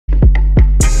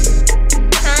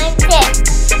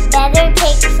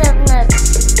make some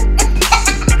noise.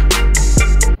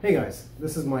 Hey guys,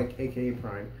 this is Mike, aka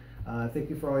Prime. Thank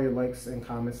you for all your likes and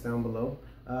comments down below.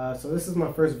 So this is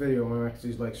my first video where I'm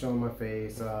actually like showing my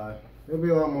face. There'll be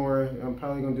a lot more. I'm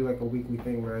probably gonna do like a weekly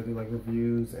thing where I do like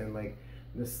reviews and like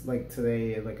this, like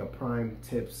today, like a Prime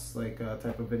tips like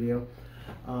type of video.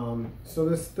 So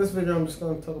this video I'm just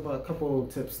going to talk about a couple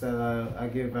of tips that I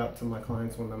give out to my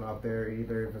clients when I'm out there,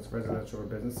 either if it's residential or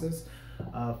businesses.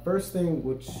 First thing,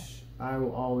 which I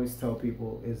will always tell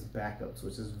people, is backups,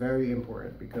 which is very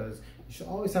important because you should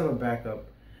always have a backup,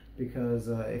 because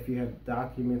if you have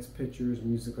documents, pictures,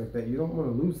 music like that, you don't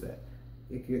want to lose that.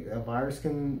 A virus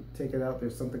can take it out.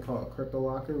 There's something called a crypto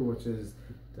locker, which is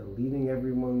deleting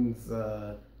everyone's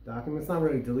documents. Not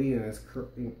really deleting, it's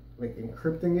like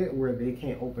encrypting it where they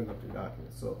can't open up the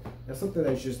documents. So that's something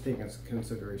that you should take into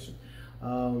consideration.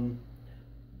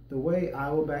 The way I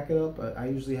will back it up, I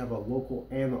usually have a local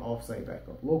and an offsite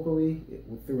backup. Locally,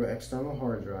 through an external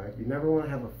hard drive. You never want to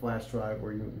have a flash drive,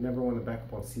 or you never want to back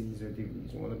up on CDs or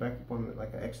DVDs. You want to back up on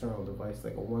like an external device,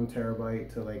 like a 1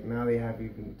 terabyte to like, now they have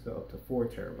even to up to 4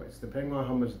 terabytes, depending on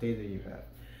how much data you have.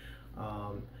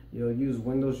 You'll use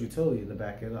Windows Utility to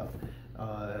back it up.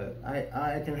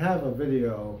 I can have a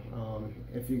video,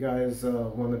 if you guys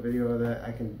want a video of that,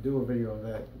 I can do a video of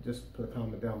that. Just put a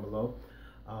comment down below.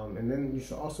 And then you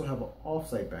should also have an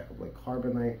offsite backup, like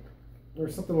Carbonite or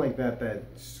something like that,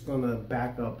 that's gonna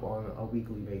back up on a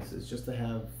weekly basis, just to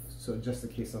have, so just in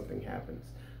case something happens.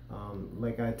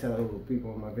 Like I tell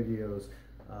people in my videos,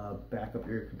 back up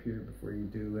your computer before you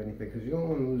do anything, because you don't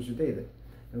want to lose your data,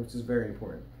 which is very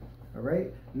important. All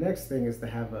right. Next thing is to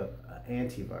have an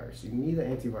antivirus. You need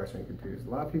an antivirus on your computers. A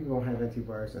lot of people don't have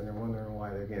antivirus, and they're wondering why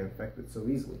they're getting infected so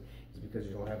easily. It's because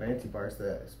you don't have antivirus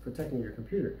that is protecting your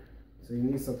computer. So you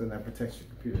need something that protects your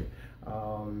computer.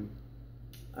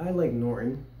 I like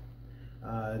Norton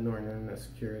Internet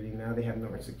Security. Now they have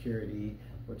Norton Security,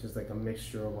 which is like a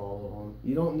mixture of all of them.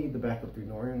 You don't need the backup through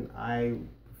Norton. I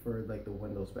prefer like the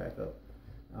Windows backup.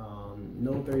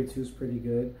 Node 32 is pretty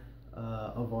good.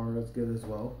 Avara is good as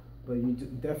well. But you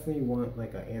definitely want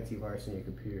like an antivirus in your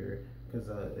computer, because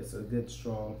it's a good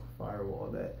strong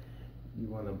firewall that you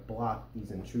want to block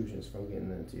these intrusions from getting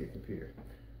into your computer.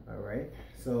 All right.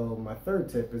 So my third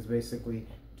tip is basically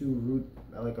do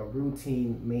like a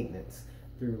routine maintenance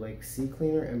through like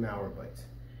CCleaner and Malwarebytes.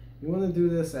 You want to do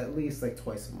this at least like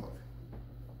twice a month.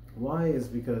 Why? Is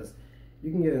because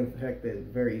you can get infected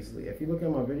very easily. If you look at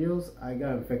my videos, I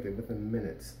got infected within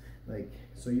minutes.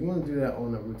 So you want to do that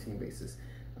on a routine basis.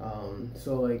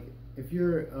 So like if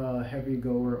you're a heavy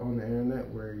goer on the internet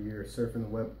where you're surfing the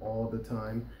web all the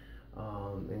time,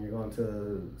 and you're going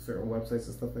to certain websites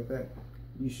and stuff like that,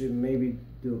 you should maybe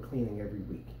do a cleaning every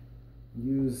week.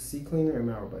 Use CCleaner and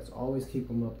Malwarebytes. Always keep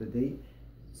them up to date,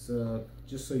 so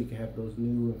just so you can have those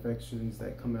new infections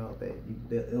that come out that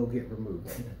it'll get removed.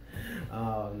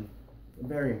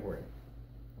 Very important.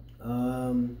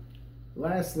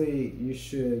 Lastly, you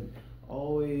should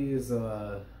always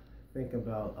think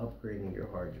about upgrading your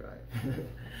hard drive.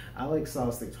 I like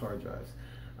solid-state hard drives.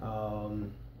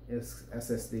 It's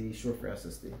SSD, short for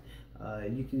SSD.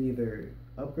 You can either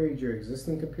upgrade your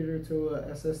existing computer to a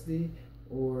SSD,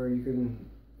 or you can,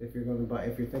 if you're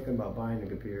thinking about buying a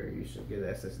computer, you should get an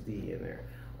SSD in there.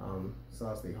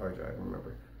 Solid-state hard drive,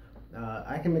 remember.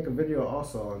 I can make a video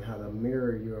also on how to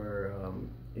mirror your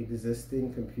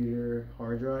existing computer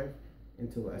hard drive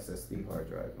into an SSD hard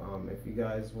drive. If you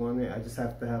guys want it, I just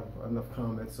have to have enough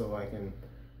comments so I can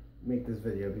make this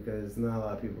video, because not a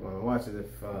lot of people are going to watch it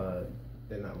if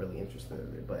they're not really interested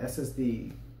in it. But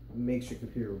SSD makes your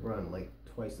computer run like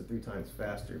 2 to 3 times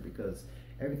faster, because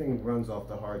everything runs off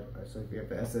the hard drive. So if you have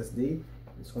the SSD,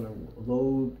 it's going to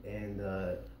load and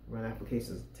run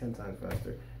applications 10 times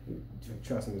faster.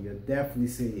 Trust me, you'll definitely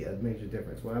see a major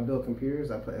difference. When I build computers,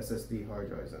 I put SSD hard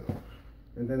drives in them.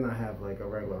 And then I have like a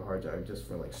regular hard drive just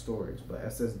for like storage. But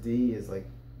SSD is like,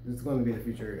 it's going to be the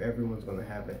future. Everyone's going to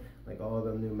have it. Like all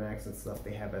the new Macs and stuff,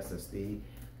 they have SSD.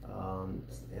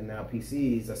 And now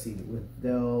PCs, I see with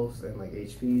Dells and like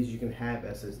HPs, you can have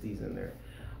SSDs in there.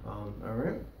 All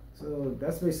right, so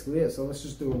that's basically it. So let's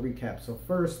just do a recap. So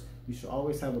first, you should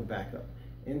always have a backup,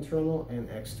 internal and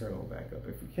external backup.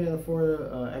 If you can't afford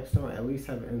external, at least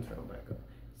have an internal backup.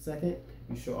 Second,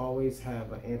 you should always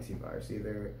have an antivirus,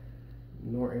 either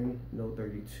Norton, Node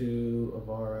 32,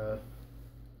 Avara,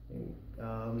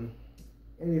 and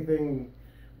anything,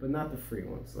 but not the free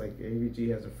ones. Like AVG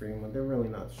has a free one. They're really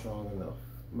not strong enough.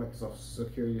 Microsoft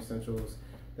Security Essentials,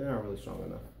 they're not really strong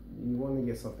enough. You want to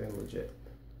get something legit.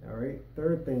 All right.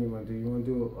 Third thing you want to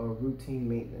do a routine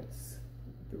maintenance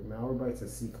through Malwarebytes and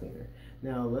CCleaner.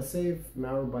 Now, let's say if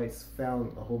Malwarebytes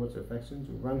found a whole bunch of infections,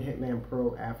 run Hitman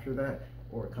Pro after that,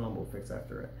 or Combo Fix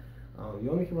after that.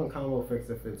 You only can run Combo Fix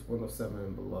if it's Windows 7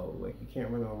 and below. Like, you can't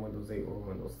run it on Windows 8 or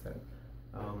Windows 10.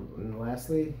 And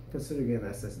lastly, consider getting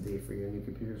an SSD for your new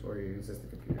computers or your existing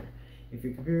computer. If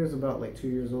your computer is about like 2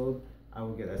 years old, I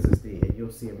will get SSD, and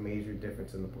you'll see a major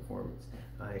difference in the performance.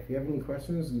 If you have any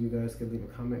questions, you guys can leave a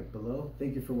comment below.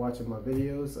 Thank you for watching my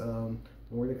videos.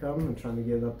 More to come. I'm trying to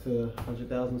get up to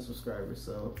 100,000 subscribers,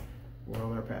 so we're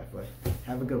on our pathway.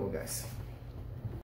 Have a good one, guys.